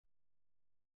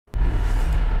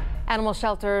Animal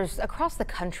shelters across the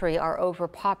country are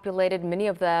overpopulated. Many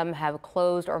of them have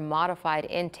closed or modified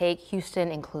intake,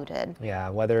 Houston included. Yeah,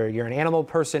 whether you're an animal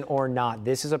person or not,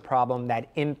 this is a problem that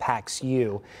impacts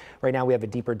you. Right now, we have a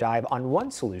deeper dive on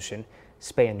one solution: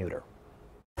 spay and neuter.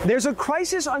 There's a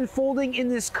crisis unfolding in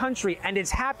this country, and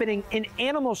it's happening in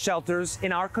animal shelters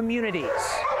in our communities.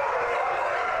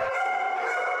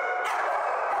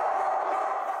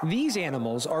 These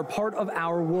animals are part of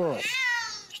our world.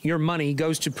 Your money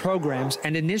goes to programs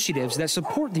and initiatives that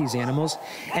support these animals,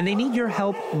 and they need your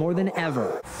help more than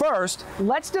ever. First,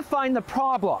 let's define the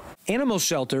problem. Animal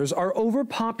shelters are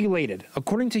overpopulated.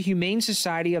 According to Humane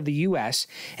Society of the U.S.,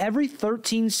 every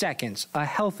 13 seconds, a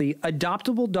healthy,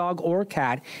 adoptable dog or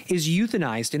cat is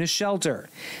euthanized in a shelter.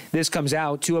 This comes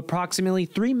out to approximately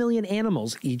 3 million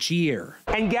animals each year.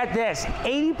 And get this,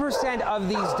 80% of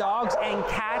these dogs and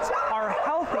cats are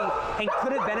healthy and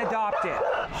could have been adopted.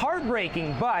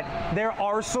 Heartbreaking, but there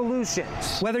are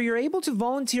solutions. Whether you're able to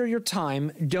volunteer your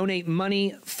time, donate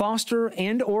money, foster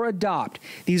and/or adopt,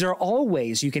 these are all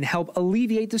ways you can help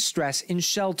alleviate the stress in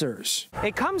shelters.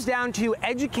 It comes down to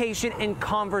education and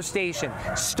conversation.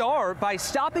 Start by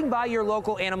stopping by your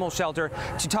local animal shelter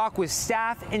to talk with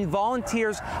staff and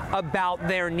volunteers about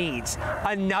their needs.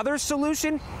 Another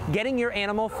solution, getting your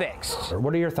animal fixed.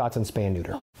 What are your thoughts on spay and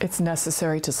neuter? It's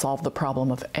necessary to solve the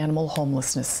problem of animal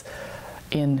homelessness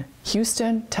in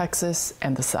Houston, Texas,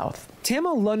 and the South.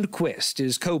 Tama Lundquist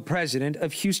is co-president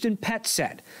of Houston Pet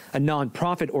Set, a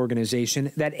nonprofit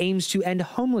organization that aims to end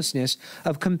homelessness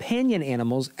of companion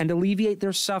animals and alleviate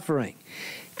their suffering.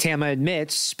 Tama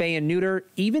admits spay and neuter,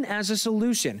 even as a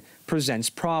solution, presents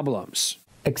problems.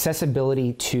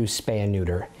 Accessibility to spay and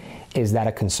neuter, is that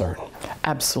a concern?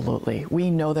 Absolutely. We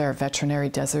know there are veterinary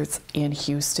deserts in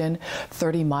Houston,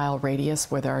 30-mile radius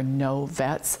where there are no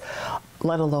vets,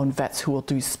 let alone vets who will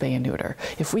do spay and neuter.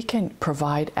 If we can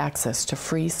provide access to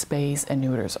free spays and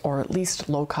neuters, or at least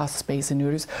low-cost spays and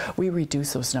neuters, we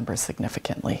reduce those numbers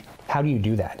significantly. How do you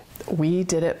do that? We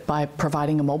did it by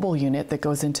providing a mobile unit that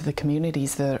goes into the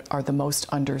communities that are the most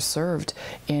underserved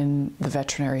in the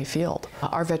veterinary field.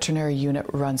 Our veterinary unit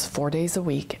runs 4 days a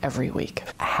week, every week.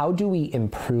 How do we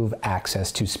improve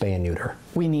access to spay and neuter?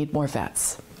 We need more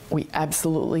vets. We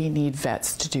absolutely need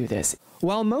vets to do this.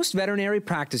 While most veterinary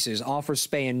practices offer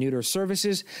spay and neuter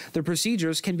services, the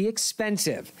procedures can be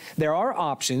expensive. There are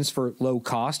options for low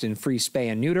cost and free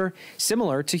spay and neuter,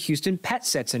 similar to Houston Pet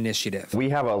Set's initiative.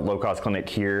 We have a low-cost clinic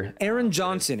here. Aaron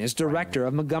Johnson is director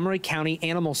of Montgomery County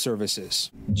Animal Services.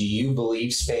 Do you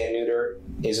believe spay and neuter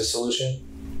is a solution?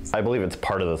 I believe it's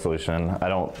part of the solution. I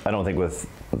don't think with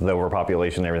the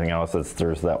overpopulation and everything else,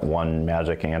 there's that one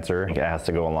magic answer. It has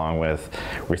to go along with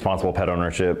responsible pet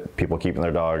ownership, people keeping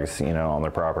their dogs, on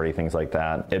their property, things like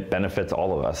that. It benefits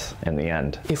all of us in the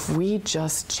end. If we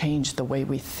just change the way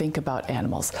we think about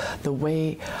animals, the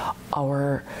way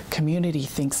our community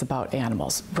thinks about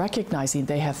animals, recognizing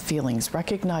they have feelings,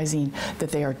 recognizing that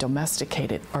they are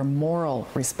domesticated, our moral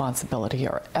responsibility,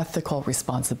 our ethical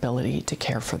responsibility to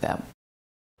care for them.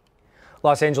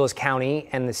 Los Angeles County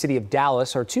and the city of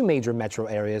Dallas are two major metro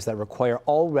areas that require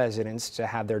all residents to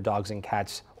have their dogs and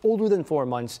cats older than 4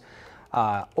 months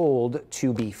old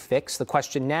to be fixed. The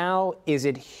question now, is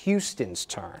it Houston's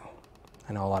turn?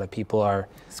 I know a lot of people are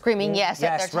screaming yes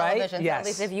at their televisions. Right? Yes. At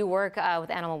least if you work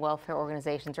with animal welfare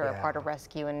organizations or are part of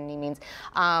rescue in any means.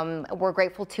 We're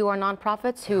grateful to our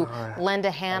nonprofits who lend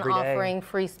a hand offering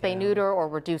free spay neuter or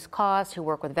reduced costs, who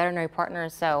work with veterinary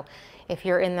partners. So if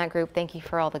you're in that group, thank you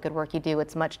for all the good work you do.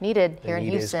 It's much needed here in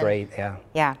Houston. The need is great, yeah.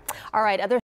 Yeah. All right.